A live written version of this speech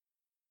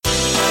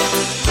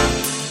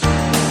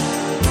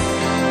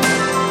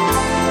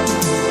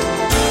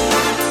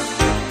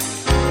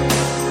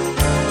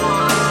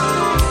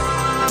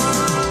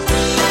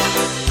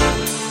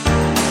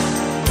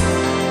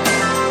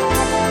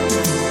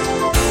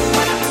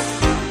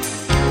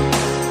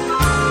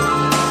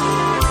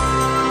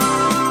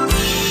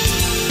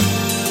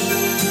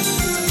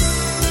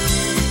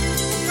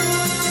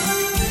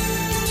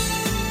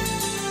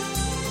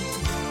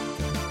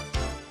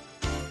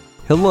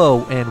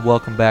Hello and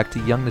welcome back to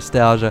Young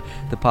Nostalgia,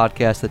 the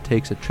podcast that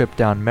takes a trip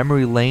down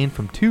memory lane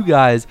from two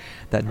guys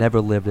that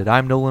never lived it.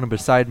 I'm Nolan and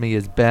beside me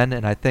is Ben,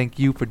 and I thank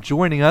you for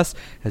joining us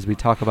as we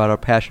talk about our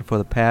passion for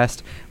the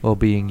past while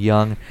being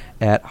young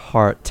at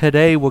heart.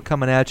 Today we're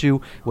coming at you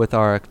with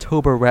our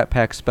October Rat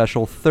Pack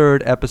special,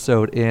 third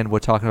episode in. We're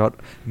talking about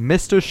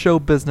Mr. Show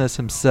Business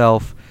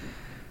himself,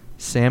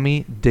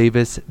 Sammy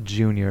Davis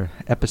Jr.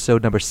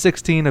 Episode number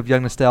 16 of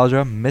Young Nostalgia,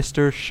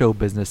 Mr. Show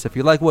Business. If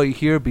you like what you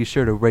hear, be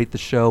sure to rate the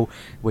show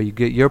where you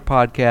get your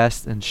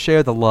podcast and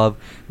share the love.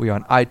 We are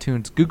on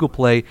iTunes, Google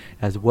Play,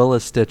 as well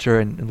as Stitcher,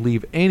 and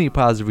leave any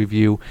positive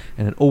review,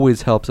 and it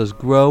always helps us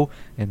grow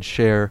and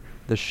share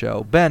the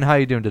show. Ben, how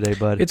you doing today,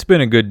 bud? It's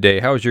been a good day.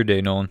 How was your day,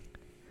 Nolan?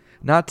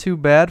 Not too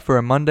bad for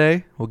a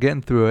Monday. We're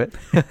getting through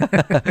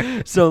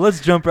it. So let's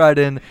jump right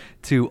in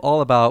to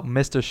all about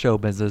Mr. Show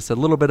Business. A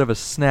little bit of a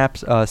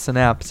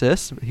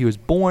synopsis. He was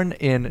born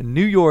in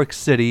New York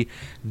City,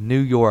 New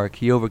York.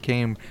 He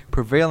overcame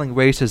prevailing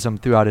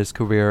racism throughout his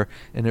career,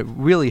 and it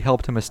really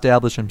helped him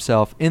establish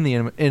himself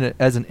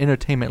as an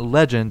entertainment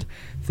legend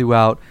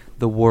throughout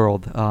the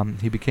world.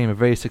 He became a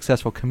very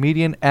successful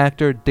comedian,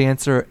 actor,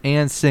 dancer,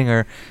 and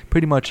singer,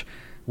 pretty much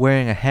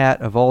wearing a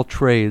hat of all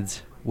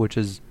trades, which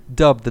is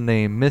dubbed the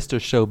name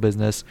Mr. Show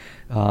Business,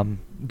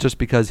 just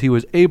because he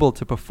was able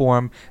to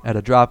perform at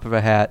a drop of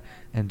a hat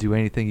and do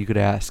anything you could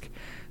ask.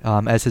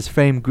 As his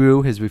fame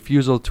grew, his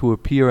refusal to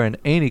appear in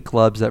any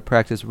clubs that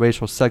practiced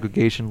racial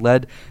segregation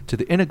led to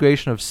the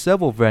integration of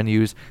several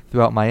venues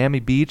throughout Miami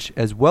Beach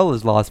as well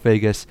as Las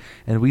Vegas,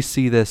 and we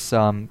see this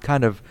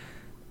kind of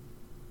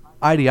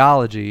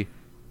ideology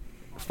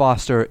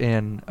foster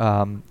in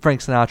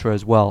Frank Sinatra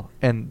as well.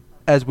 And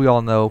as we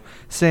all know,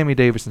 Sammy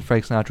Davis and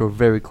Frank Sinatra were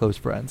very close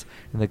friends,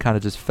 and they kind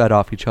of just fed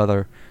off each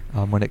other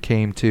when it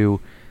came to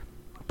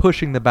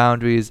pushing the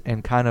boundaries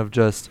and kind of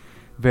just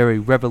very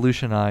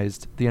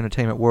revolutionized the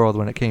entertainment world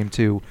when it came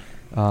to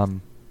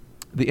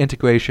the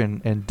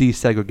integration and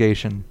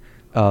desegregation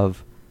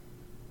of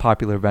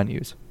popular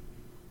venues.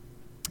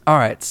 All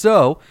right,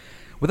 so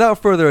without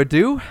further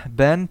ado,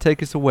 Ben,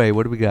 take us away.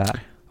 What do we got?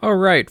 All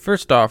right,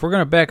 first off, we're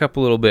going to back up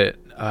a little bit.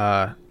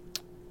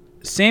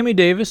 Sammy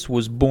Davis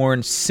was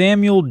born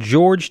Samuel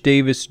George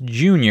Davis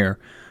Jr.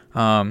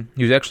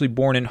 He was actually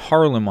born in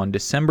Harlem on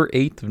December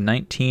 8th of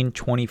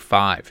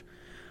 1925.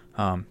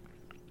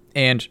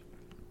 And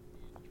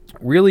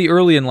really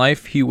early in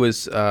life, he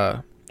was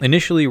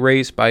initially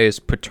raised by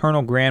his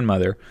paternal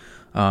grandmother.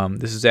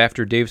 This is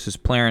after Davis's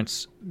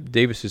parents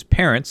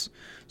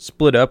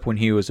split up when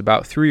he was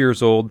about 3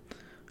 years old.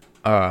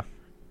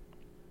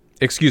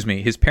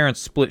 His parents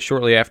split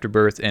shortly after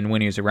birth, and when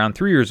he was around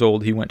 3 years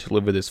old, he went to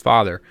live with his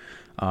father,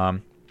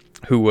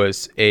 who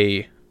was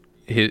he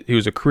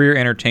was a career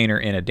entertainer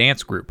in a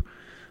dance group,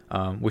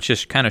 which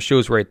just kind of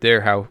shows right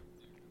there how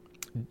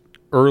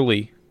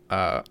early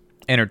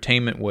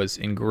entertainment was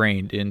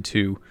ingrained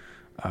into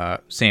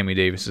Sammy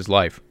Davis's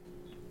life.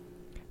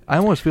 I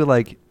almost feel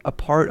like a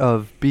part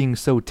of being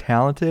so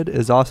talented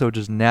is also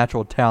just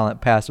natural talent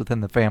passed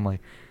within the family.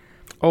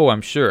 Oh,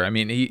 I'm sure. I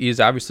mean, he is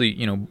obviously,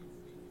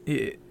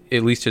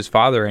 at least his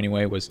father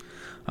anyway was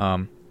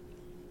a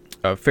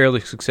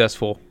fairly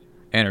successful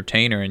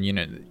entertainer, and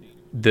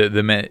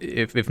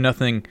if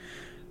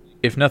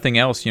nothing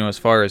else, as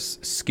far as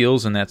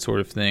skills and that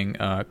sort of thing,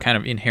 kind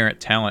of inherent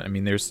talent. I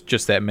mean, there's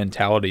just that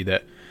mentality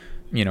that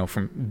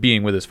from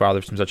being with his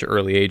father from such an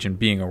early age and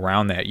being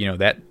around that,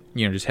 that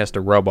just has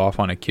to rub off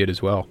on a kid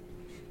as well.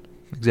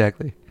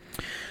 Exactly.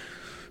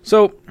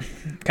 So,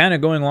 kind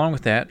of going along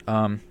with that,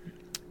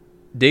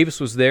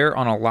 Davis was there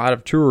on a lot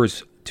of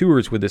tours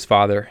with his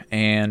father,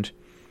 and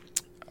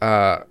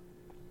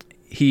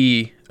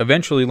he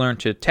eventually learned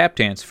to tap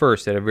dance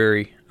first at a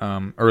very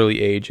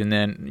early age, and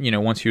then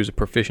once he was a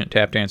proficient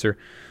tap dancer,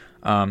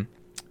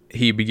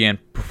 he began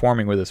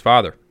performing with his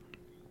father.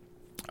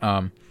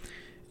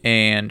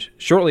 And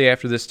shortly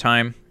after this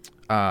time,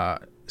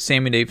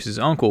 Sammy Davis's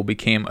uncle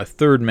became a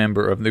third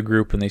member of the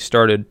group, and they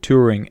started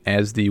touring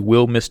as the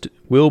Will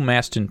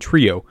Maston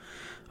Trio.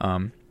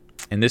 And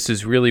this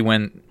is really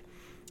when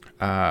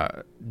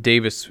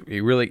Davis,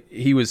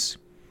 he was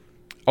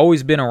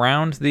always been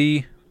around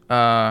the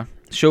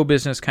show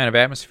business kind of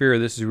atmosphere.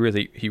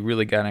 He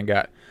really kind of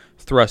got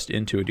thrust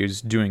into it. He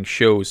was doing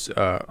shows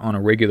on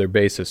a regular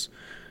basis.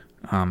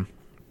 And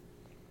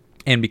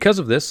because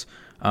of this,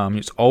 he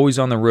was always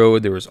on the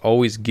road. There was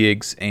always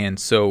gigs, and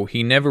so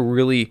he never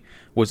really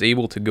was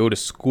able to go to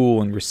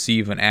school and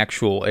receive an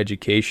actual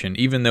education,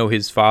 even though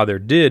his father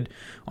did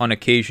on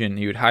occasion.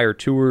 He would hire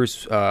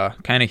tours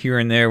kind of here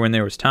and there when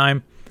there was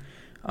time.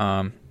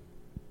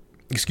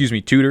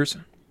 Tutors,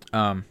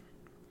 and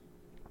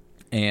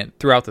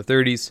throughout the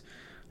 30s,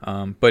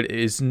 but it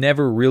is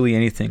never really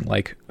anything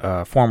like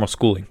formal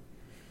schooling.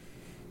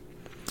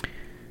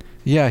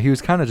 Yeah, he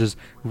was kind of just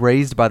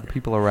raised by the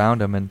people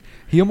around him, and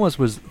he almost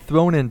was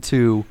thrown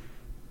into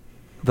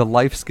the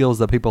life skills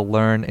that people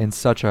learn in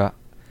such a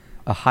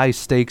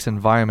high-stakes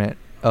environment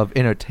of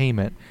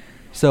entertainment.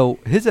 So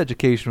his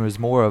education was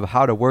more of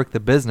how to work the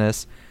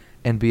business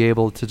and be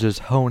able to just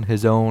hone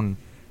his own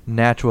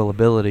natural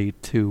ability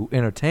to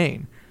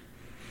entertain,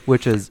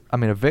 which is, I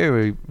mean, a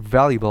very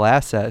valuable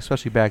asset,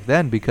 especially back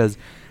then, because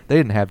they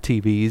didn't have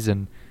TVs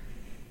and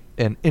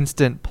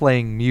instant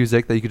playing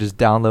music that you could just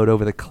download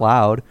over the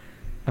cloud.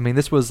 I mean,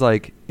 this was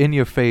like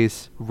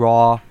in-your-face,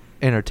 raw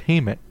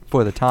entertainment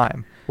for the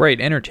time. Right,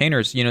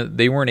 entertainers,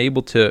 they weren't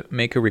able to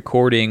make a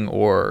recording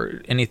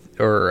or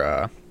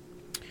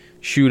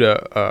shoot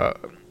a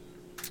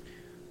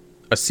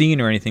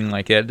scene or anything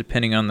like that,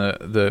 depending on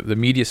the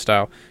media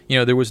style.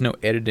 There was no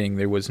editing,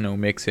 there was no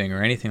mixing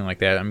or anything like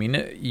that. I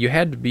mean, you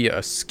had to be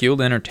a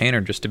skilled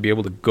entertainer just to be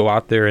able to go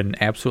out there and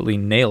absolutely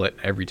nail it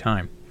every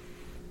time.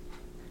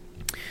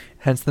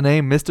 Hence the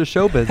name Mr.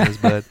 Show Business,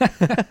 bud.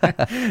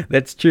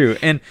 That's true.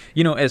 And,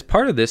 as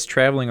part of this,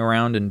 traveling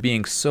around and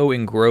being so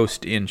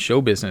engrossed in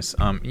show business,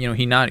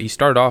 he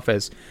started off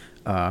as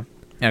an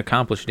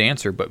accomplished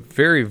dancer, but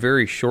very,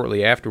 very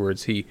shortly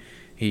afterwards, he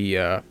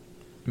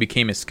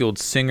became a skilled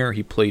singer.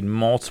 He played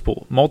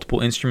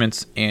multiple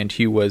instruments, and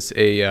he was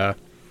a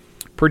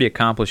pretty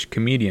accomplished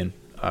comedian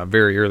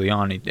very early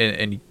on.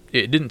 And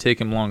it didn't take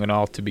him long at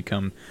all to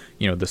become,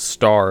 the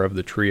star of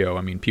the trio.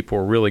 I mean, people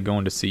were really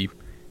going to see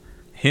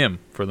him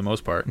for the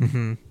most part.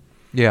 Mm-hmm.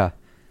 Yeah.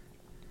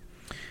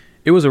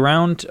 It was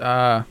around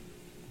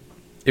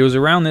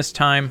this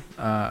time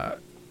in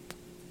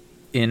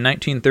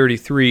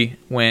 1933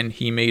 when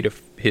he made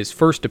his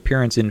first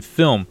appearance in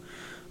film,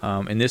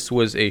 and this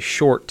was a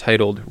short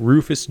titled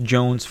Rufus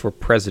Jones for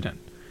President.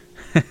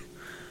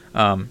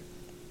 And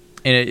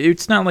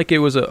it's not like it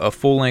was a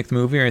full-length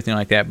movie or anything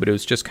like that, but it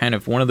was just kind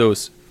of one of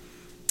those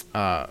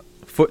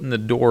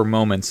foot-in-the-door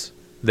moments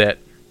that,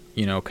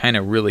 kind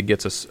of really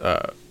gets us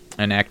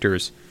an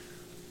actor's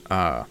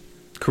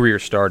career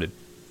started.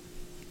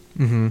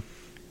 Mm-hmm.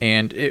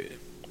 And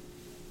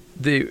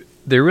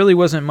there really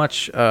wasn't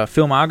much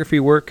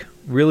filmography work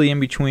really in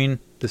between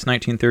this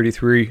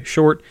 1933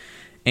 short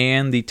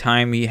and the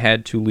time he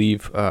had to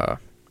leave.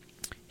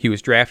 He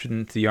was drafted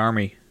into the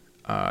Army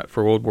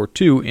for World War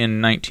II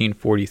in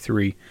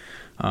 1943.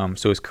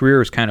 So his career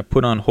was kind of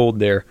put on hold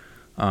there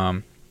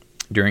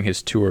during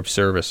his tour of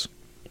service.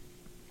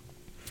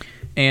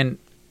 And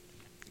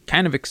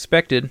kind of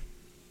expected,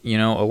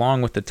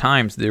 along with the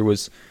times, there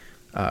was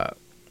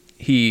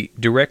he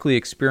directly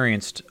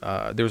experienced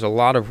there was a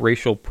lot of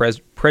racial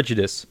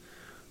prejudice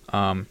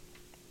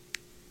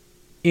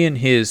in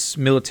his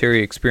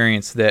military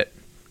experience that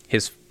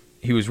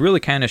he was really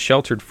kind of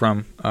sheltered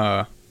from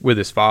with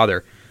his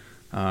father.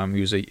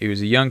 He was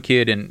a young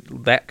kid, and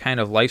that kind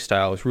of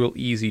lifestyle is real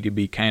easy to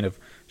be kind of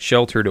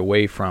sheltered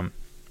away from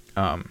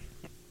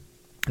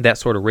that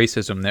sort of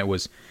racism that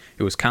was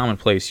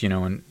commonplace,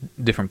 in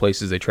different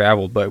places they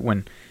traveled. But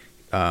when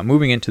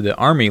moving into the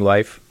Army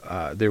life,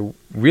 there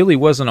really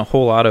wasn't a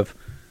whole lot of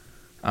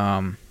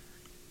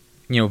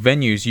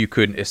venues you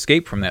could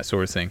escape from that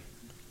sort of thing.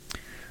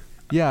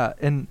 Yeah,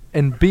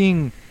 and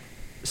being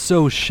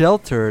so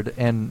sheltered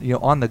and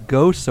on the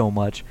go so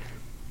much,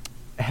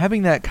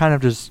 having that kind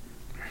of just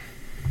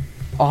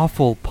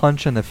awful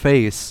punch in the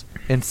face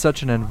in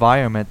such an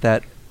environment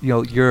that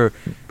you're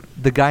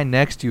the guy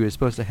next to you is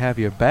supposed to have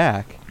your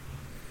back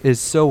is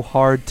so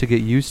hard to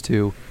get used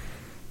to.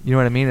 You know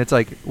what I mean? It's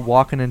like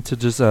walking into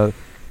just a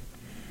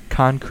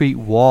concrete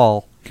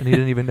wall and you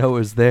didn't even know it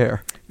was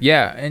there.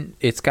 Yeah, and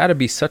it's got to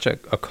be such a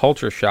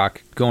culture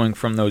shock going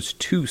from those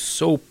two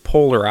so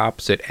polar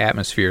opposite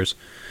atmospheres.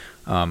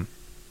 And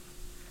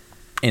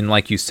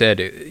like you said,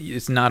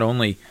 it's not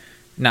only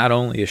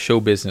a show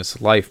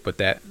business life, but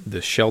that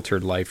the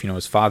sheltered life.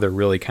 His father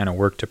really kind of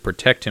worked to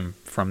protect him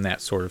from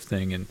that sort of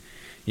thing, and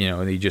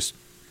he just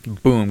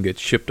boom gets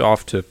shipped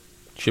off to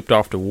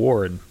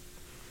war, and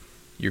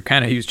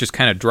he was just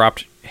kind of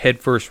dropped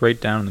headfirst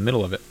right down in the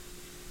middle of it.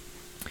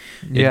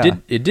 Yeah.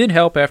 It did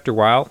help after a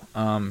while.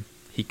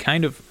 He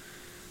kind of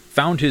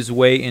found his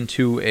way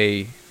into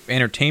a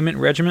entertainment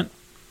regiment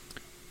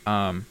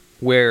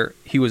where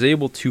he was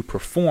able to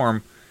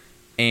perform,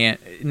 and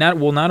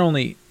not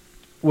only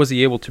was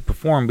he able to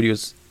perform, but he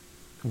was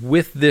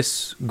with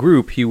this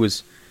group. He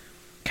was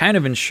kind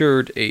of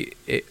ensured a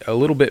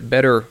little bit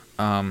better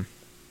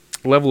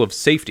level of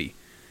safety,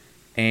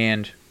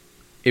 and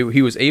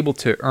he was able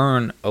to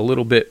earn a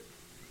little bit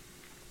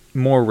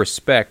more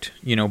respect,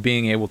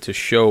 being able to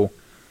show,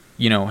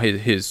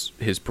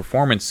 his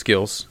performance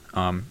skills,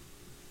 and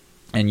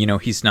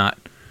he's not,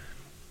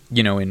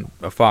 in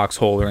a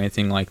foxhole or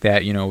anything like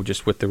that,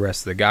 just with the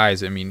rest of the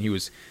guys. I mean, he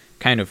was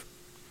kind of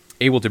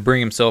able to bring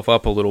himself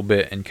up a little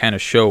bit and kind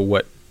of show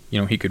what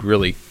he could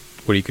really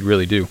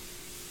do.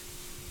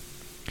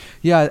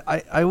 Yeah,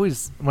 I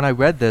always, when I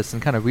read this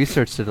and kind of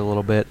researched it a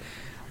little bit,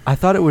 I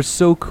thought it was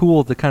so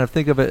cool to kind of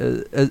think of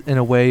it as, in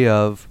a way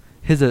of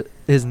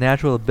his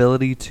natural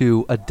ability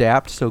to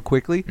adapt so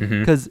quickly.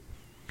 Because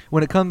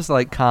when it comes to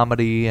like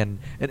comedy and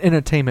an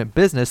entertainment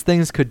business,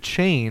 things could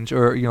change,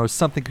 or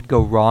something could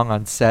go wrong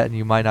on set and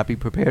you might not be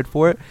prepared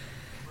for it.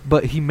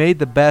 But he made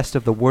the best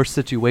of the worst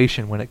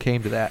situation when it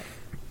came to that,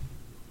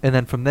 and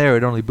then from there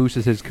it only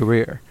boosted his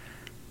career.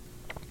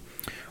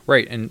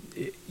 Right, and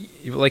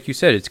like you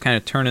said, it's kind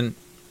of turning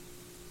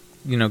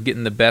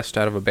getting the best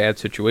out of a bad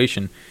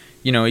situation,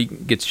 he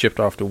gets shipped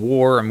off to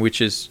war,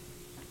 which is,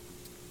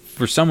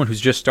 for someone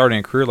who's just starting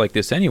a career like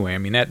this anyway, I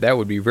mean, that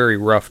would be very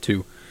rough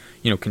to,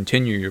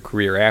 continue your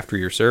career after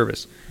your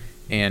service.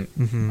 And,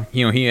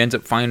 he ends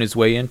up finding his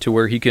way into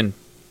where he can,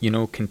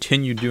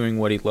 continue doing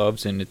what he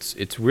loves, and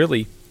it's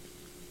really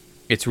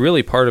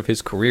part of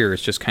his career.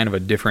 It's just kind of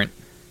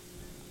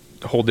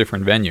a whole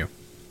different venue.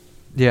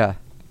 Yeah.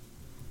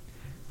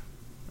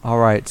 All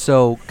right,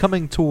 so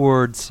coming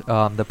towards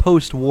the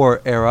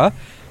post-war era,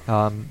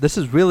 this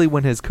is really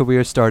when his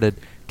career started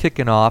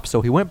kicking off.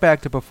 So he went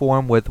back to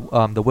perform with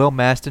the Will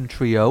Maston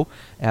Trio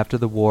after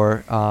the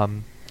war,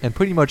 and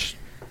pretty much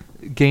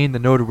gained the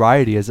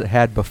notoriety as it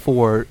had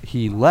before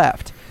he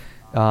left.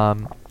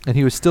 And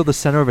he was still the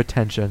center of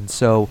attention.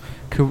 So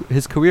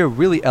his career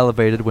really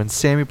elevated when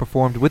Sammy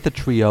performed with the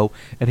trio,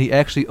 and he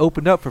actually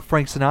opened up for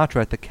Frank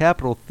Sinatra at the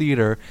Capitol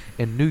Theater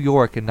in New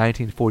York in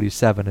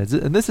 1947.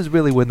 And this is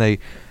really when they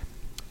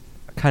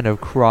kind of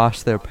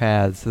crossed their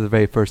paths for the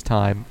very first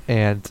time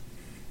and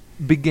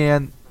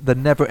began the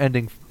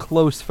never-ending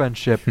close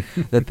friendship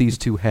that these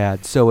two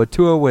had. So a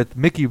tour with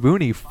Mickey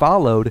Rooney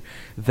followed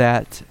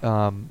that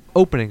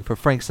opening for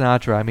Frank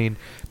Sinatra. I mean,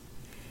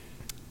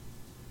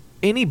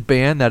 any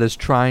band that is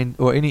trying,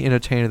 or any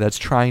entertainer that's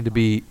trying to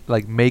be,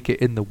 like, make it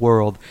in the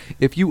world,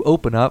 if you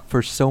open up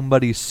for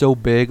somebody so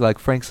big like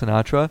Frank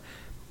Sinatra,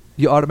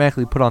 you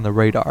automatically put on the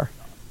radar.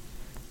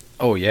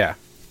 Oh, yeah.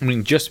 I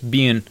mean, just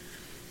being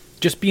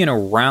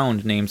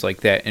around names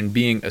like that and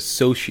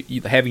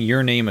having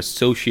your name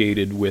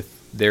associated with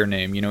their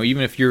name,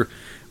 even if you're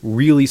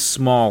really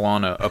small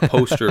on a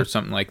poster or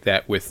something like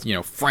that with,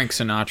 Frank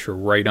Sinatra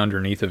right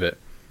underneath of it.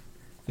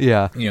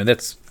 Yeah.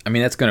 That's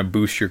going to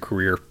boost your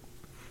career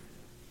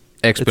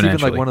exponentially.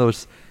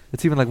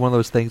 It's even like one of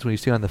those things when you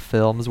see on the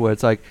films where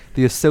it's like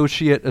the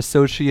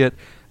associate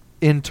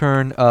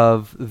intern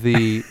of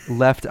the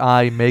Left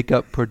Eye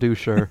makeup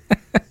producer,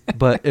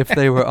 but if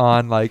they were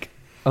on like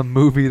a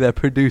movie that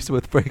produced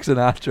with Frank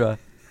Sinatra,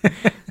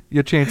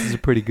 your chances are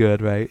pretty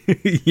good, right?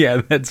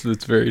 Yeah, that's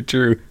very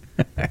true.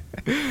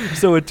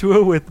 So a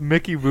tour with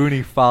Mickey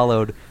Rooney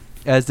followed,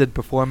 as did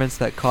performance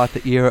that caught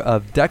the ear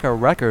of Decca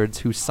Records,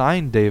 who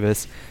signed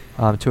Davis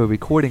to a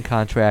recording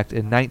contract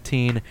in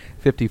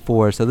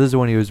 1954. So this is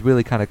when he was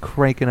really kind of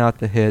cranking out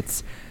the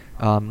hits.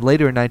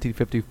 Later in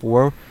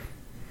 1954,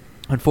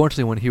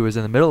 unfortunately, when he was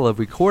in the middle of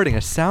recording a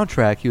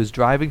soundtrack, he was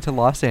driving to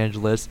Los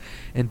Angeles,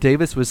 and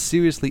Davis was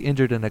seriously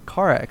injured in a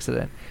car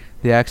accident.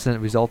 The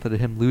accident resulted in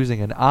him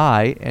losing an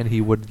eye, and he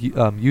would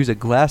use a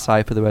glass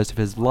eye for the rest of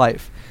his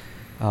life.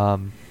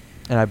 And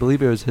I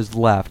believe it was his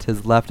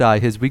left eye.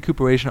 His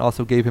recuperation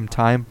also gave him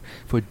time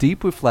for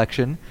deep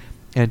reflection.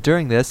 And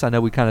during this, I know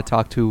we kind of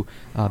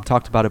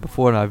talked about it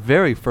before in our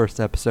very first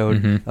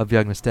episode of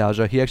Young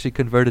Nostalgia. He actually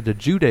converted to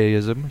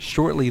Judaism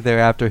shortly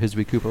thereafter his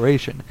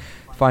recuperation,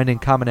 finding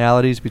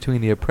commonalities between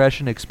the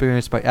oppression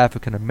experienced by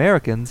African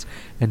Americans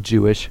and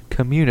Jewish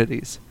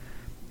communities.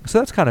 So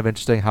that's kind of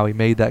interesting how he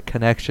made that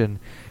connection,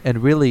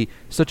 and really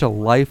such a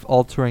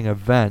life-altering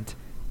event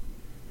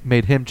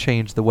made him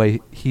change the way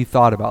he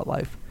thought about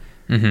life.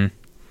 Mm-hmm.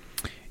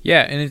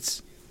 Yeah, and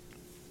it's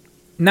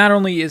not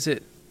only is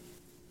it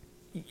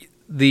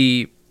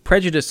the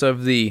prejudice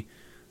of the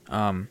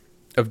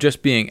of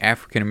just being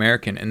African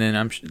American, and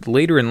then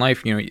later in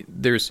life,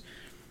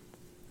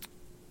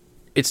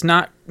 it's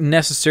not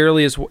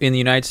necessarily as in the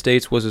United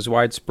States was as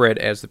widespread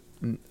as the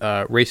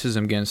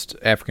racism against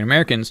African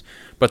Americans,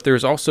 but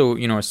there's also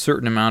a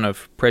certain amount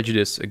of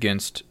prejudice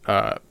against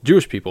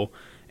Jewish people,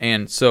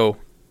 and so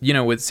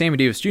with Sammy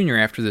Davis Jr.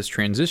 after this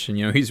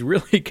transition, he's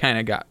really kind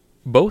of got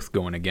both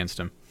going against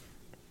him.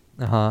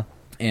 And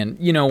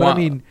but I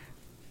mean,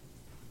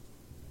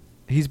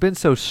 he's been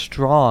so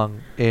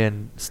strong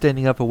in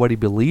standing up for what he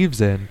believes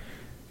in.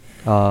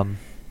 I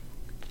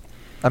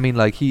mean,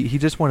 like he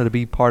just wanted to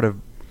be part of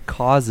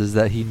causes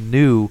that he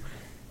knew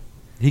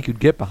he could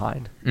get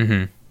behind,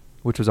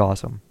 which was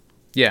awesome.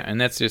 Yeah,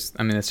 and that's just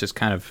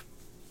kind of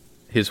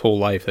his whole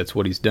life. That's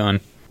what he's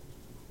done.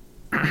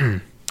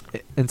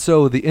 And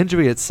so the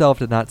injury itself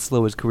did not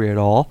slow his career at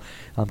all.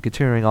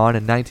 Continuing on,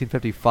 in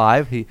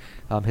 1955,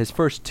 his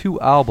first two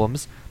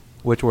albums,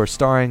 which were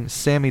starring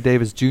Sammy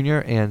Davis Jr.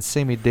 and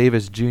Sammy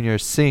Davis Jr.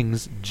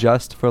 Sings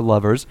Just for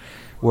Lovers,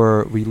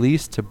 were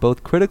released to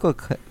both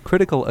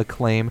critical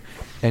acclaim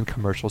and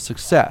commercial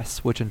success,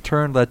 which in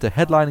turn led to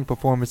headlining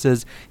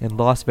performances in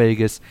Las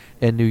Vegas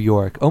and New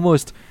York,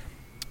 almost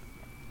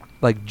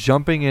like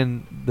jumping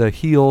in the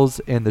heels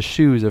and the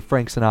shoes of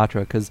Frank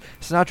Sinatra, because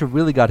Sinatra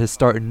really got his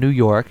start in New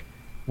York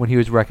when he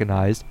was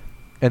recognized,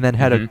 and then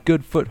had a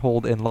good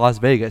foothold in Las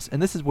Vegas.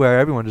 And this is where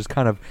everyone just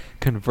kind of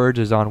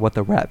converges on what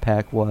the Rat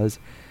Pack was.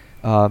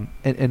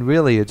 And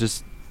really, it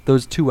just,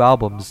 those two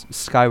albums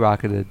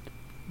skyrocketed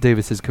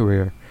Davis's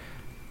career.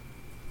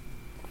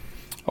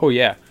 Oh,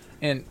 yeah.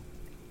 And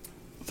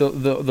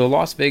the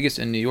Las Vegas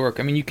and New York,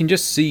 I mean, you can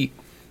just see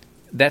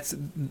that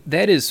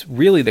is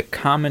really the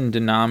common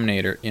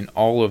denominator in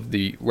all of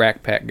the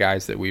Rat Pack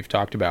guys that we've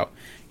talked about.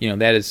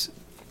 That is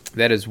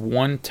that is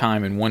one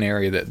time in one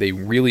area that they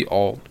really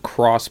all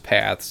cross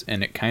paths,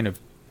 and it kind of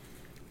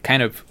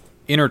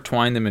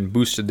intertwined them and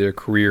boosted their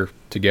career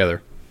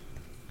together.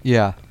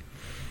 Yeah.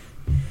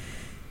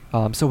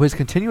 So his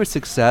continuous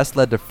success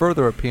led to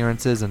further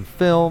appearances in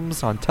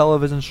films, on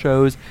television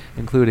shows,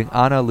 including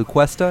Anna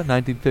Luquesta,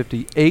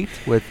 1958,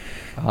 with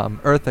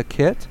Eartha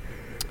Kitt,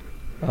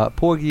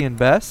 Porgy and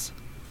Bess,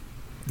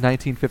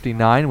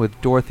 1959,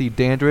 with Dorothy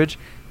Dandridge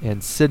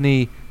and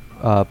Sidney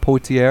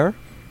Poitier.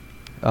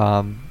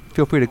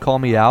 Feel free to call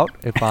me out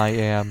if I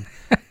am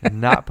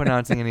not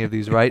pronouncing any of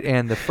these right.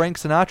 And the Frank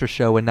Sinatra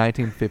Show in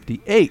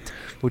 1958,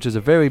 which is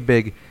a very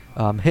big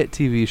hit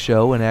TV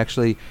show, and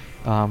actually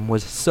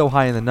was so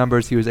high in the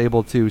numbers he was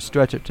able to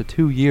stretch it to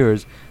 2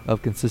 years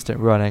of consistent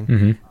running.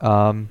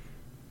 Mm-hmm.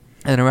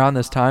 And around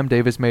this time,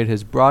 Davis made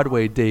his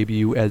Broadway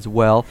debut as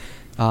well,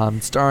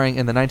 starring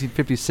in the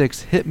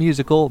 1956 hit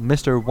musical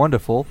Mr.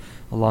 Wonderful,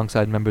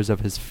 alongside members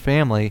of his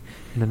family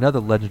and another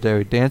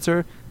legendary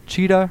dancer,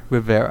 Chita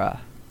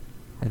Rivera.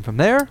 And from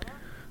there,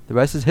 the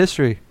rest is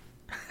history.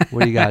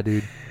 What do you got,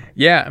 dude?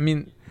 Yeah, I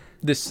mean,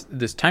 this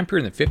time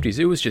period in the 50s,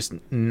 it was just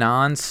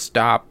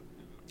non-stop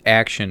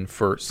action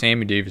for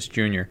Sammy Davis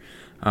Jr.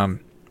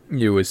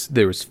 There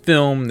was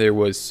film, there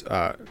was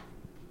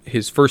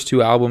his first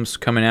 2 albums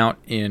coming out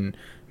in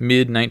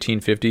mid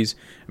 1950s.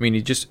 I mean,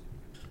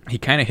 he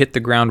kind of hit the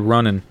ground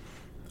running,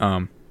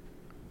 and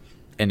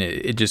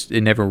it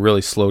never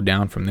really slowed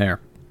down from there.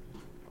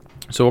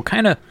 So we'll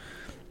kind of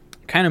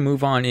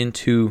move on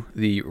into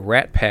the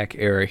Rat Pack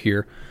era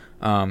here.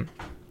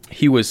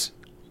 His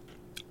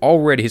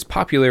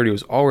popularity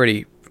was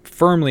already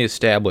firmly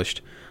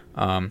established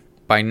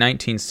by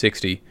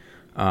 1960,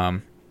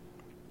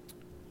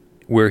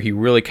 where he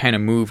really kind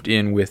of moved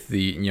in with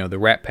the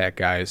Rat Pack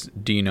guys,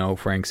 Dino,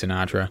 Frank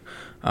Sinatra,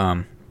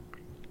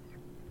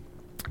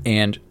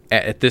 and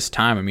at this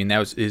time, I mean,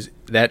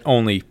 that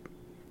only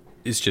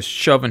is just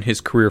shoving his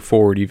career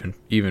forward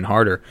even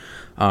harder,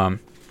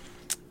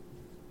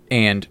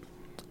 and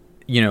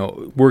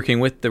working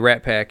with the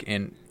Rat Pack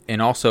and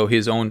also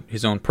his own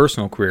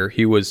personal career,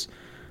 he was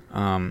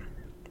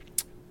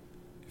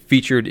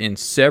featured in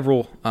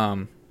several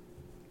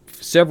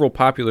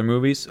popular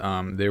movies.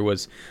 There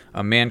was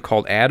A Man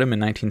Called Adam in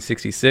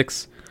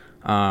 1966,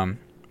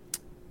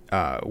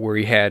 where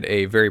he had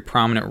a very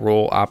prominent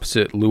role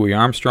opposite Louis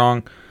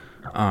Armstrong.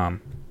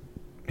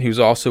 He was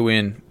also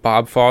in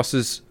Bob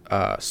Fosse's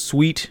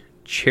Sweet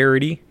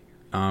Charity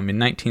in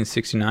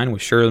 1969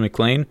 with Shirley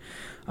MacLaine,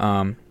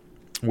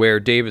 where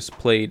Davis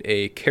played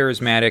a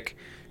charismatic,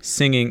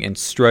 singing and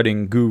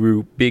strutting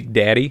guru Big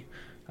Daddy.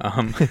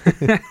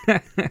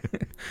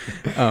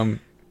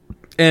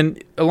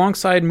 And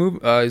alongside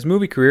his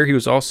movie career, he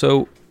was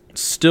also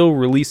still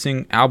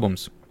releasing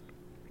albums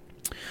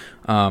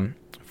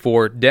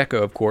for Decca,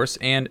 of course,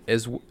 and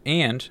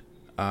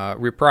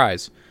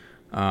Reprise.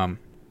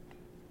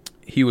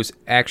 He was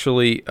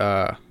actually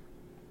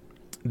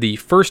the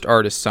first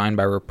artist signed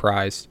by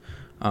Reprise,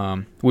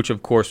 which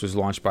of course was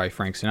launched by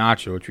Frank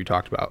Sinatra, which we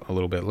talked about a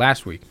little bit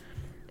last week.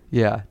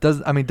 Yeah,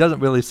 doesn't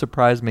really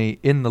surprise me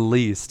in the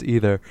least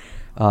either.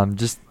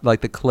 Just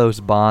like the close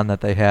bond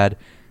that they had,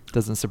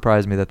 doesn't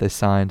surprise me that they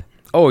signed.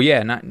 Oh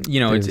yeah,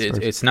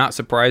 it's not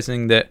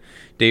surprising that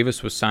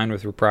Davis was signed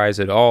with Reprise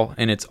at all,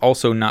 and it's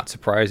also not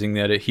surprising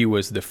that he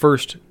was the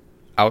first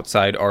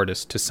outside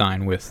artist to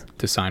sign with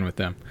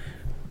them.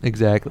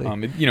 Exactly.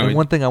 And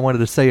one thing I wanted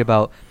to say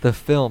about the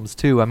films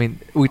too. I mean,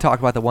 we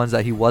talked about the ones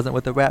that he wasn't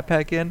with the Rat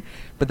Pack in,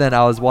 but then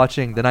I was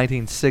watching the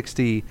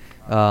 1960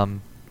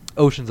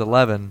 Ocean's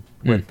 11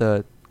 with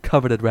the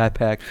coveted Rat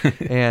Pack,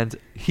 and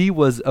he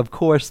was, of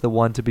course, the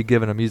one to be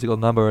given a musical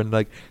number and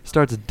like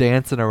starts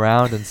dancing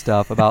around and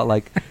stuff about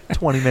like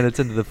 20 minutes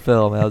into the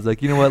film. And I was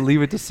like, you know what,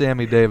 leave it to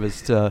Sammy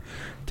Davis to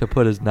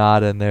put his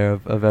nod in there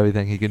of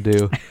everything he can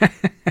do.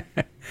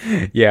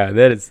 Yeah,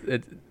 that is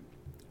it.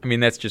 I mean,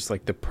 that's just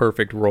like the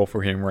perfect role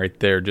for him right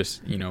there.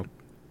 Just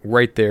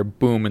right there,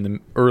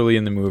 boom, early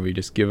in the movie,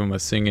 just give him a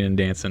singing and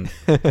dancing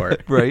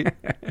part. Right.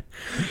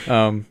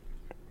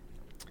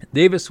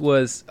 Davis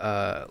was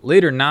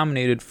later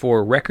nominated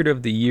for Record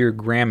of the Year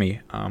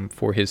Grammy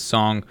for his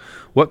song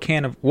 "What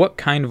Kind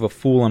of a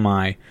Fool Am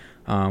I,"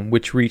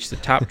 which reached the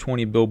top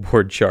 20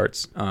 Billboard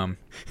charts.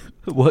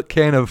 What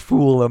kind of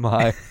fool am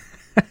I?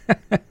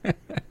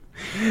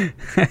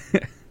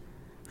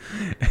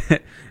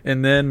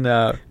 And then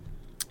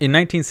in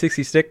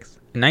 1966,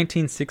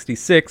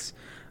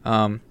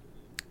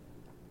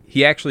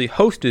 he actually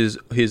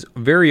hosted his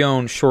very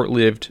own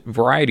short-lived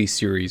variety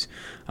series.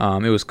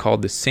 It was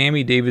called The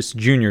Sammy Davis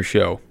Jr.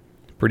 Show.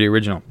 Pretty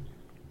original.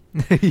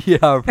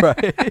 Yeah,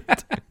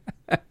 right.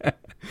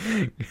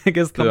 I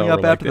guess coming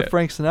up after the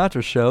Frank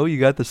Sinatra show, you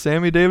got the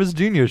Sammy Davis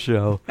Jr.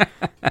 Show.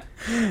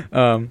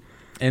 And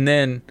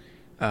then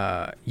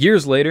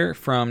years later,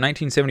 from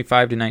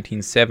 1975 to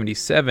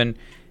 1977,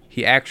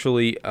 he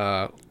actually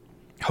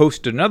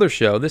hosted another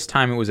show. This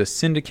time it was a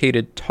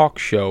syndicated talk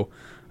show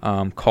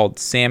called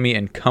Sammy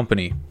and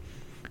Company,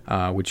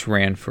 which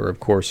ran for, of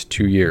course,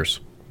 2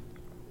 years.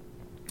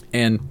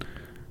 And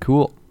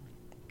cool.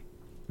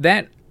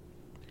 That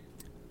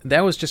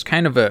that was just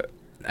kind of that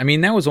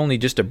was only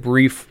just a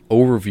brief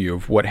overview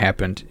of what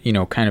happened,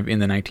 kind of in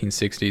the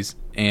 1960s.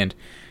 And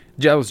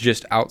that was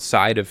just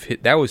outside of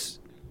that was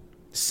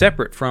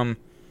separate from,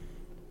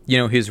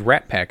 his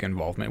Rat Pack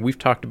involvement. We've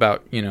talked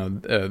about,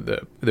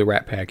 the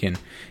Rat Pack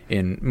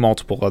in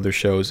multiple other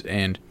shows.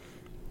 And,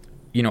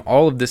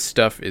 all of this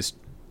stuff is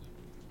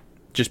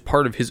just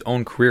part of his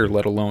own career,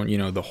 let alone,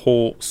 the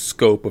whole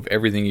scope of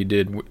everything he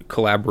did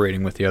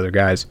collaborating with the other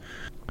guys.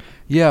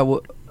 Yeah,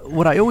 well,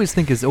 what I always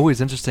think is always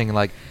interesting,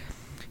 like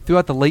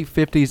throughout the late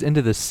 50s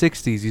into the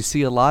 60s, you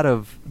see a lot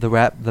of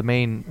the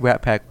main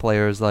Rat Pack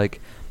players like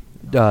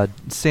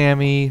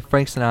Sammy,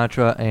 Frank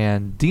Sinatra,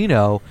 and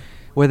Dino,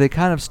 where they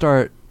kind of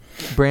start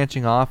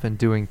branching off and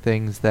doing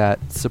things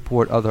that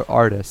support other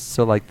artists.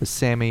 So like the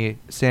Sammy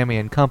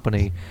and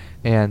Company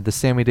and the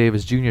Sammy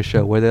Davis Jr.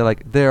 Show, where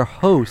they're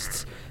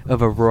hosts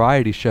of a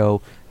variety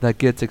show that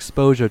gets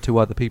exposure to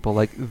other people.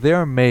 Like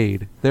their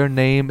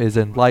name is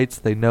in lights.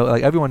 They know,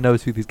 like everyone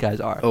knows who these guys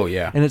are. Oh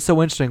yeah. And it's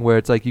so interesting where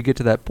it's like you get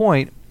to that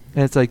point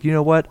and it's like, you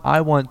know what? I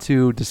want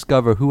to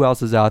discover who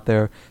else is out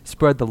there,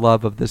 spread the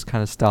love of this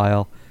kind of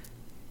style.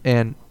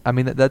 And I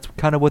mean, that's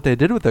kind of what they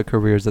did with their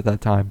careers at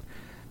that time.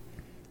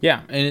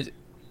 Yeah, and it's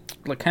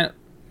kind of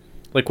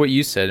like what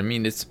you said. I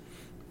mean, it's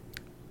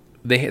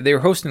they were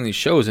hosting these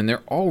shows, and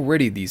they're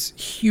already these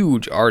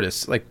huge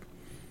artists. Like,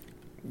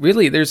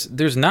 really,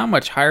 there's not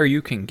much higher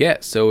you can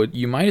get. So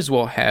you might as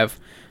well have,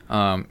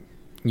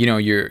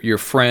 your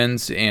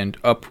friends and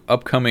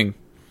upcoming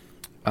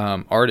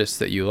artists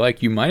that you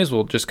like. You might as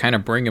well just kind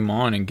of bring them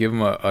on and give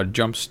them a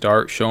jump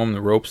start, show them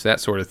the ropes, that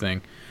sort of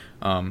thing,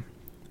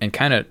 and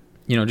kind of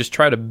just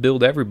try to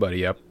build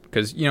everybody up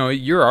because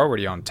you're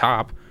already on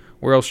top.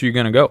 Where else are you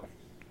gonna go?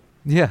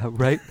 Yeah,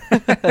 right.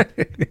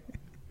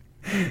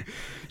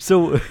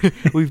 So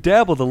we've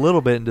dabbled a little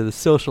bit into the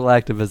social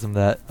activism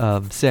that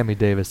Sammy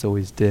Davis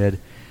always did,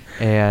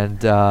 and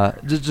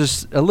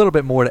just a little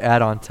bit more to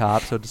add on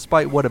top. So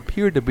despite what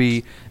appeared to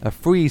be a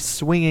free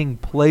swinging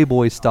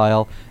playboy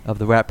style of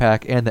the Rat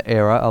Pack and the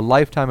era, a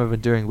lifetime of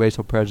enduring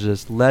racial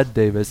prejudice led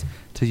Davis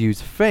to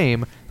use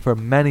fame for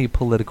many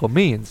political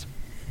means.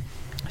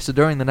 So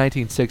during the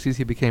 1960s,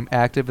 he became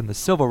active in the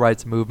civil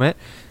rights movement,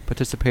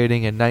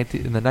 participating in the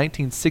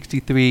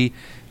 1963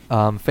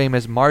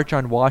 famous March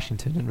on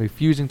Washington and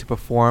refusing to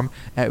perform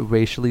at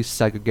racially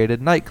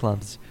segregated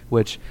nightclubs,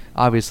 which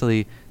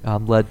obviously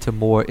led to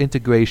more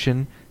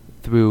integration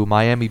through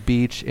Miami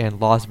Beach and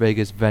Las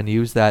Vegas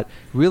venues that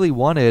really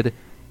wanted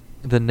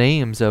the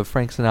names of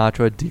Frank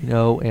Sinatra,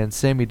 Dino, and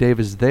Sammy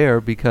Davis there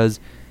because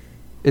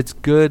it's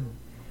good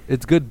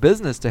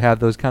business to have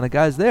those kind of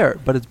guys there,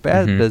 but it's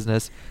bad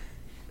business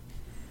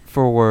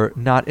for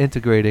not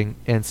integrating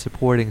and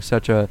supporting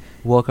such a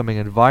welcoming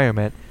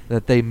environment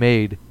that they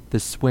made the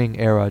swing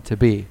era to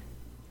be.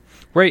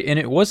 Right, and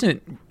it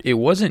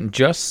wasn't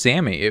just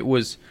Sammy. It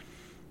was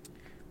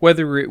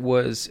whether it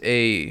was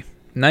a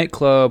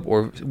nightclub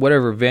or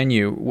whatever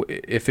venue,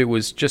 if it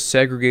was just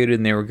segregated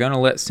and they were going to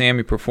let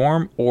Sammy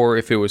perform, or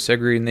if it was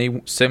segregated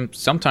and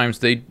sometimes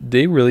they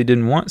really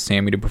didn't want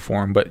Sammy to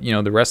perform, but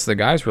the rest of the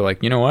guys were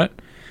like, you know what?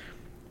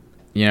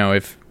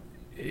 If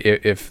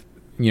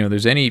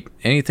there's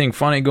anything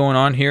funny going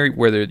on here,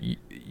 whether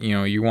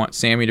you want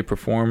Sammy to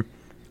perform,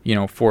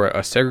 for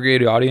a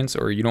segregated audience,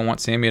 or you don't want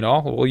Sammy at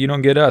all, well, you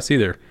don't get us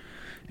either.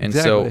 And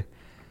exactly.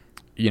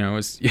 So,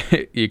 it's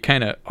you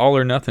kind of all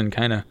or nothing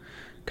kind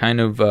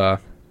of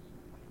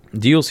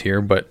deals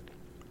here, but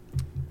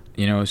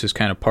it's just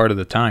kind of part of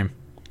the time.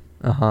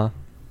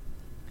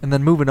 And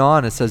then moving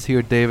on, it says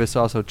here Davis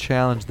also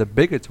challenged the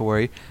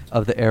bigotry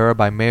of the era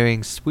by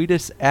marrying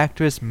Swedish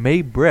actress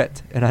May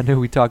Britt. And I know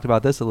we talked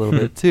about this a little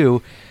bit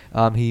too.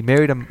 He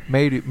married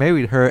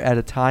her at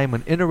a time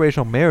when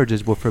interracial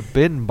marriages were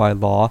forbidden by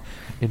law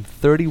in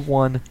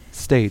 31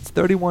 states.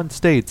 31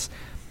 states.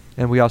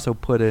 And we also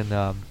put in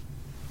a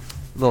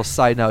little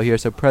side note here.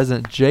 So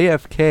President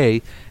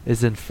JFK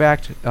is in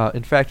fact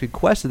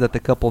requested that the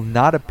couple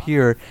not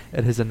appear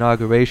at his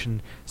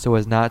inauguration so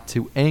as not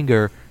to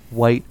anger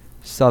white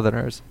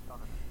Southerners.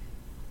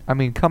 I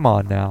mean, come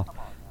on now.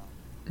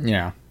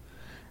 Yeah.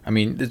 I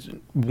mean, it's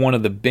one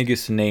of the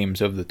biggest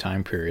names of the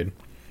time period.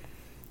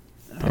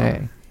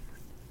 Dang.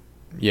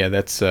 Yeah,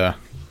 that's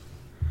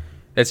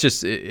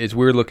just, it's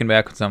weird looking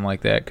back on something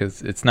like that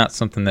because it's not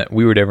something that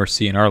we would ever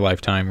see in our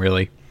lifetime,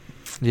 really.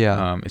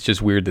 Yeah. It's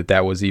just weird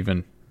that was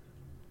even,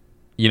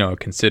 a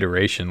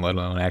consideration, let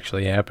alone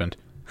actually happened.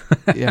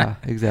 Yeah,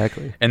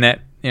 exactly. And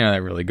that,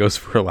 that really goes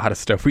for a lot of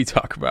stuff we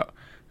talk about,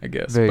 I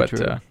guess. Very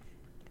true.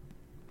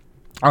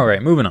 All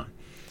right, moving on.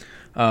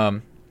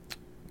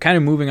 Kind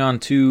of moving on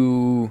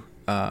to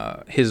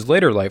his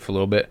later life a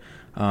little bit.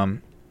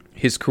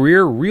 His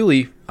career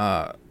really,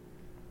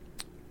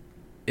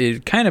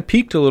 it kind of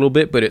peaked a little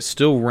bit, but it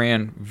still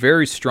ran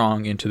very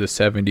strong into the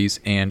 70s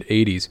and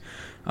 80s.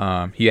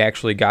 He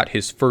actually got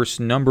his first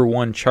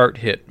 #1 chart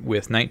hit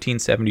with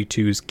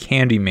 1972's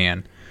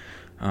Candyman.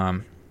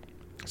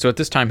 So at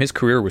this time, his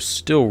career was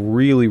still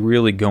really,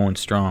 really going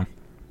strong.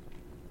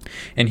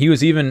 And he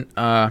was even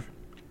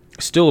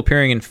still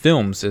appearing in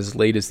films as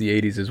late as the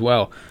 80s as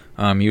well.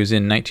 He was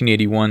in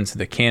 1981's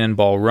The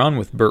Cannonball Run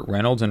with Burt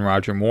Reynolds and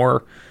Roger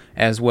Moore,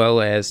 as well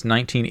as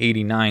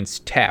 1989's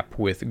Tap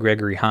with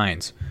Gregory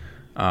Hines.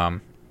 That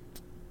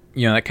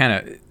kind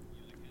of,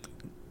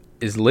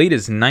 as late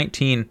as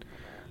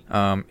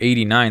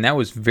 1989, that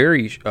was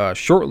very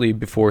shortly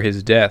before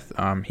his death.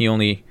 He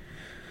only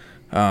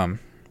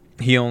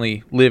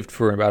lived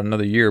for about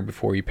another year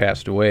before he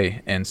passed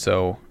away, and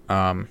so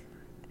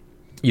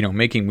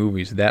making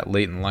movies that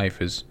late in life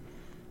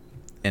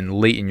and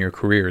late in your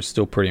career is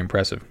still pretty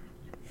impressive.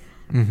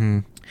 Mm-hmm.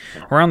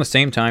 Around the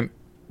same time,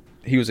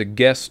 he was a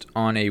guest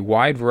on a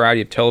wide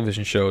variety of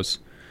television shows.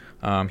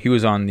 He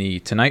was on The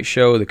Tonight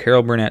Show, The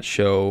Carol Burnett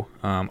Show,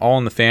 All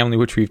in the Family,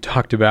 which we've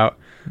talked about.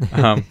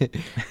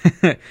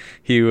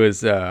 He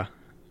was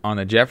on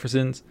The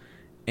Jeffersons,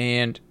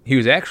 and he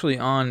was actually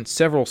on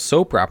several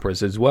soap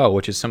operas as well,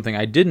 which is something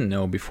I didn't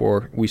know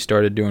before we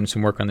started doing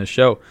some work on this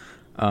show.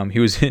 He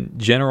was in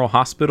General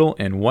Hospital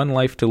and One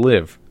Life to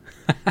Live.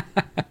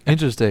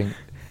 Interesting.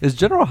 Is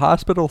General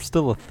Hospital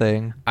still a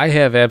thing? I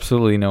have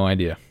absolutely no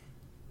idea.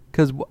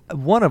 Because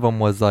one of them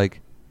was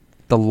like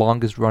the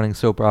longest running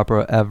soap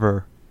opera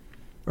ever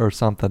or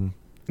something.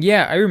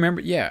 Yeah, I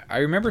remember. Yeah, I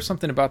remember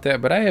something about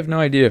that, but I have no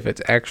idea if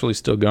it's actually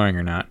still going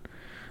or not.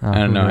 I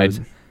don't know. I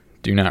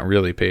do not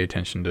really pay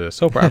attention to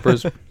soap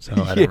operas, so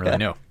I don't really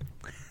know.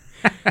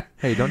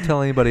 Hey, don't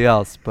tell anybody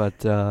else,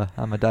 but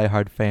I'm a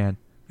diehard fan.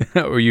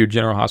 Were you a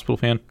General Hospital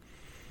fan?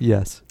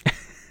 Yes.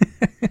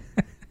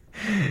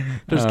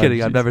 Just kidding.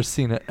 Geez. I've never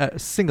seen a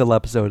single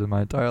episode in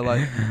my entire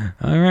life.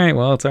 All right.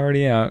 Well, it's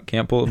already out.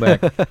 Can't pull it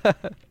back.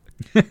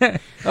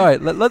 All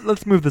right.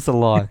 Let's move this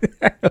along.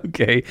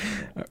 Okay.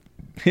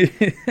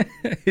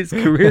 His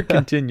career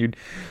continued.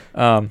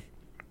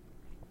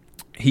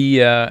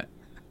 He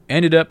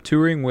ended up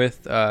touring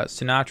with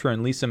Sinatra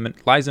and Liza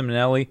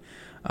Minnelli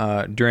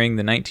during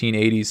the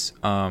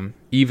 1980s,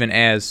 even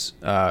as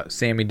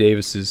Sammy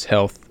Davis's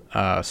health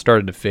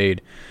started to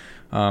fade.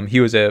 He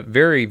was a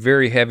very,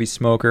 very heavy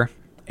smoker,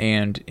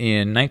 and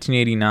in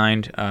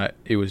 1989,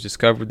 it was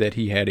discovered that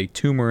he had a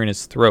tumor in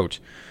his throat.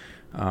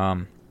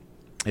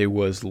 It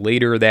was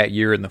later that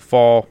year in the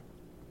fall,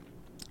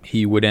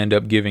 he would end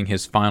up giving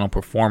his final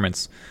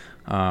performance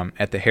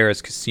at the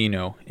Harrah's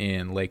Casino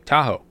in Lake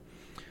Tahoe.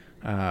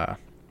 Very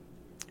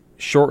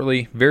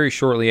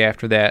shortly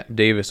after that,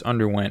 Davis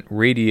underwent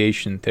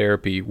radiation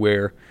therapy,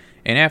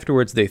 and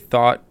afterwards they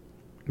thought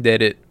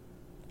that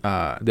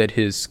that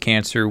his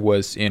cancer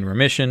was in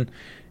remission,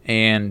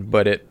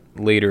 but it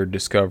later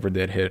discovered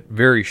that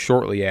very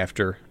shortly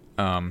after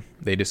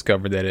they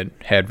discovered that it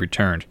had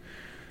returned.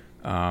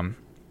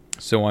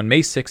 So on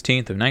May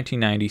 16th of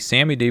 1990,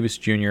 Sammy Davis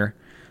Jr.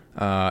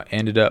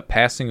 Ended up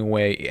passing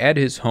away at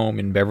his home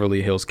in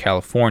Beverly Hills,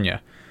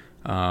 California.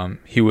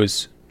 He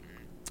lived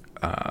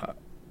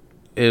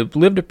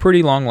a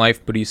pretty long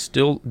life, but he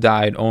still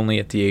died only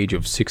at the age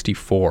of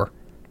 64.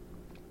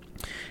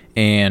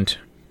 And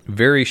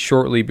very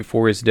shortly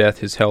before his death,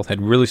 his health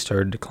had really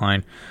started to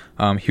decline.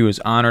 He was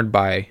honored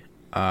by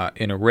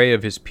an array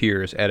of his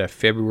peers at a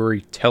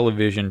February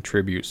television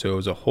tribute. So it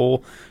was a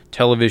whole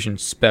television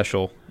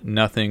special,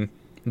 devoted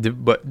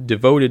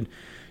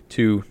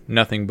to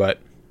nothing but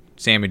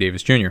Sammy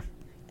Davis Jr.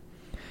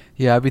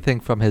 Yeah, everything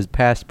from his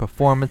past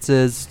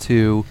performances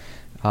to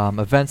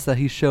events that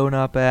he's shown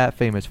up at,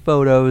 famous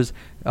photos,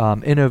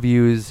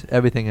 interviews,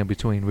 everything in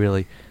between,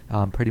 really.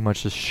 Pretty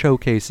much just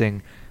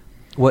showcasing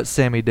what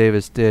Sammy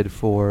Davis did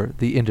for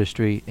the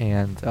industry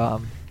and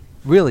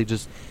really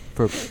just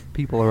for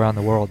people around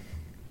the world.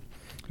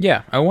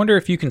 Yeah, I wonder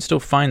if you can still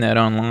find that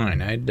online.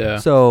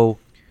 So,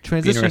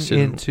 transitioning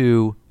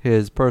into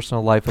his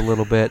personal life a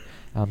little bit,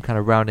 kind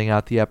of rounding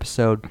out the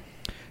episode,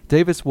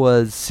 Davis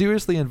was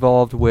seriously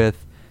involved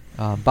with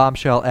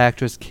bombshell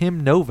actress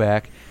Kim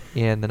Novak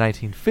in the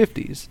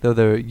 1950s, though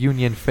the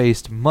union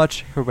faced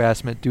much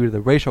harassment due to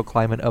the racial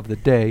climate of the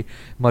day,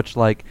 much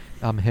like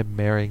him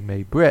marrying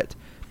Mae Britt.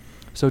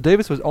 So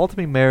Davis was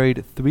ultimately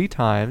married 3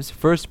 times,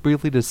 first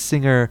briefly to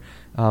singer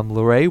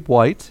Lorraine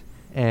White,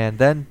 and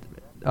then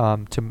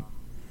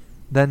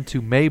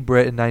to Mae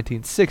Britt in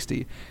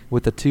 1960,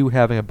 with the two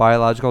having a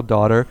biological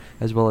daughter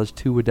as well as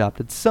 2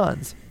 adopted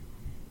sons.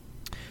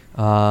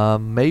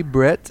 Mae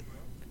Britt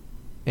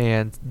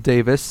and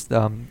Davis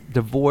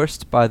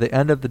divorced by the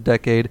end of the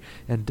decade,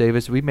 and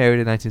Davis remarried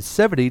in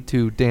 1970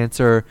 to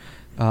dancer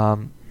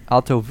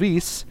Alto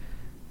Vice,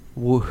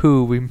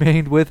 who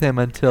remained with him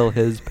until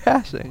his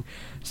passing.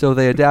 So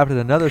they adopted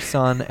another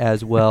son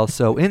as well.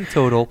 So in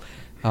total,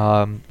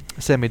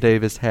 Sammy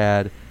Davis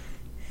had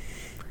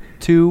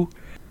 2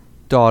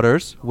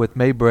 daughters with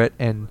Mae Britt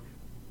and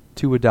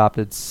 2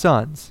 adopted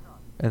sons,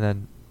 and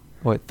then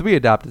 3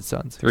 adopted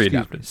sons. 3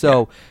 adopted.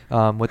 So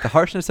with the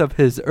harshness of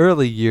his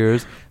early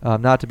years,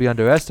 not to be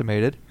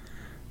underestimated,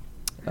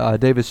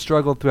 Davis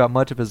struggled throughout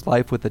much of his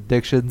life with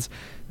addictions,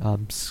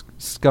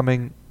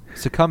 succumbing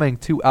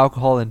to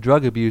alcohol and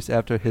drug abuse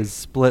after his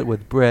split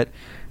with Britt,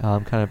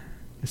 kind of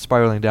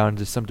spiraling down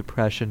into some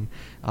depression,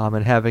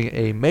 and having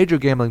a major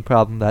gambling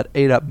problem that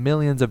ate up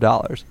millions of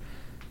dollars.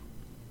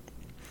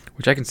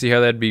 Which I can see how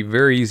that'd be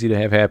very easy to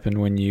have happen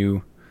when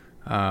you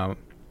are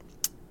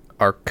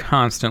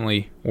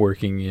constantly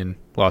working in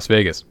Las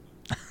Vegas.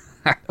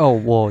 Oh,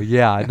 well,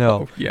 yeah, I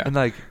know. Oh,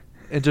 yeah.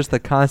 And just the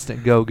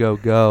constant go, go,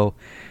 go.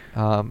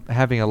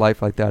 Having a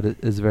life like that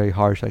is very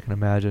harsh, I can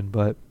imagine.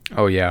 But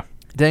Oh, yeah.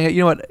 dang it,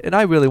 you know what? And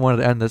I really wanted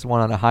to end this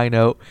one on a high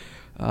note.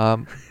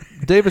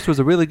 Davis was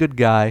a really good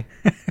guy.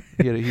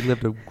 He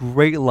lived a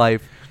great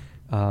life,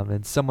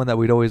 and someone that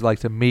we'd always like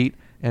to meet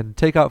and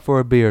take out for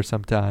a beer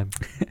sometime.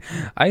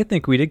 I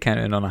think we did kind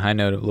of end on a high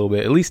note a little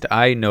bit. At least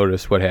I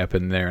noticed what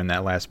happened there in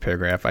that last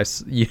paragraph.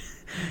 You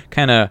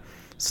kind of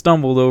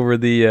stumbled over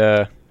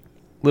the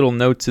little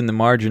notes in the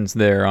margins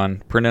there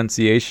on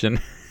pronunciation.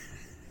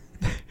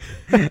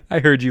 I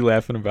heard you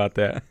laughing about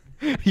that.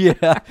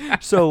 Yeah.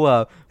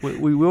 So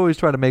we always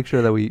try to make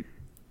sure that we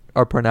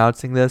are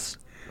pronouncing this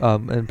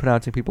and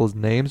pronouncing people's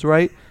names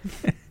right.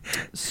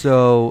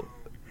 So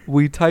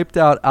we typed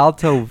out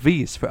Alto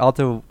Vis for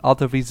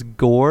Alto Vis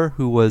Gore,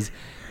 who was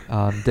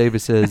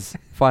Davis's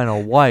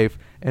final wife,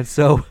 and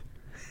so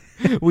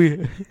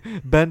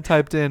Ben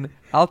typed in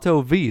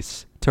Alto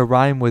Vis to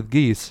rhyme with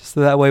geese,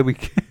 so that way we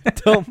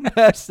don't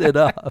mess it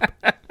up.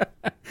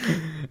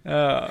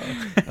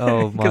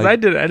 Oh my! Because I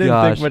didn't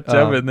gosh, think much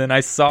of it, and then I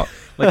saw,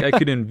 I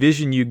could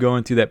envision you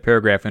going through that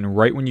paragraph, and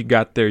right when you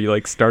got there,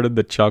 you started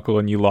the chuckle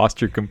and you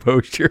lost your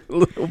composure a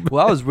little bit.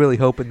 Well, I was really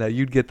hoping that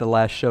you'd get the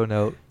last show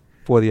note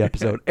for the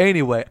episode.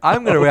 Anyway,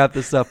 I'm going to wrap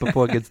this up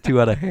before it gets too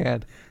out of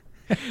hand.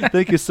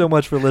 Thank you so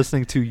much for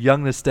listening to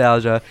Young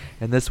Nostalgia,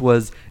 and this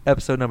was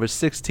episode number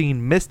 16,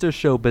 Mr.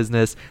 Show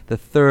Business, the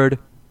third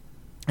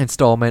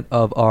installment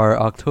of our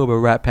October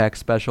Rat Pack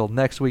special.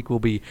 Next week we'll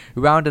be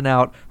rounding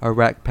out our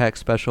Rat Pack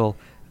special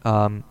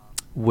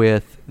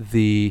with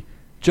the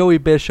Joey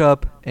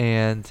Bishop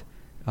and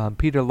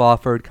Peter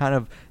Lawford, kind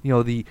of,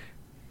 the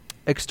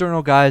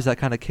external guys that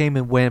kind of came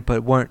and went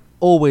but weren't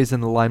always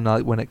in the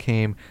limelight when it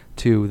came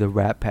to the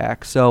Rat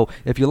Pack. So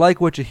if you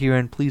like what you're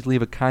hearing, please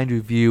leave a kind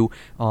review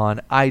on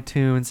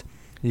iTunes.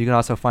 You can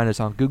also find us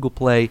on Google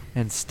Play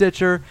and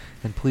Stitcher,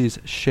 and please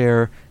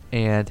share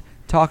and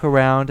talk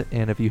around.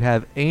 And if you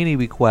have any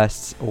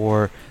requests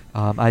or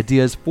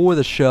ideas for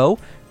the show,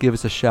 give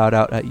us a shout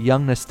out at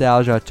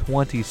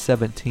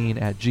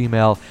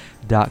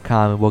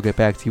youngnostalgia2017@gmail.com, and we'll get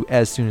back to you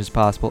as soon as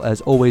possible. As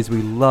always,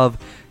 we love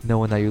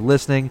knowing that you're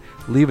listening.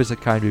 Leave us a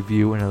kind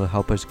review and it'll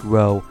help us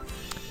grow.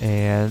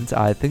 And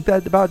I think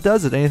that about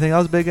does it. Anything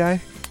else, big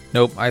guy?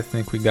 Nope, I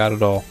think we got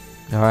it all.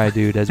 All right,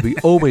 dude. As we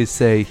always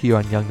say here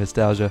on Young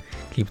Nostalgia,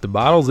 keep the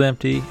bottles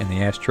empty and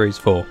the ashtrays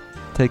full.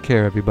 Take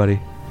care, everybody.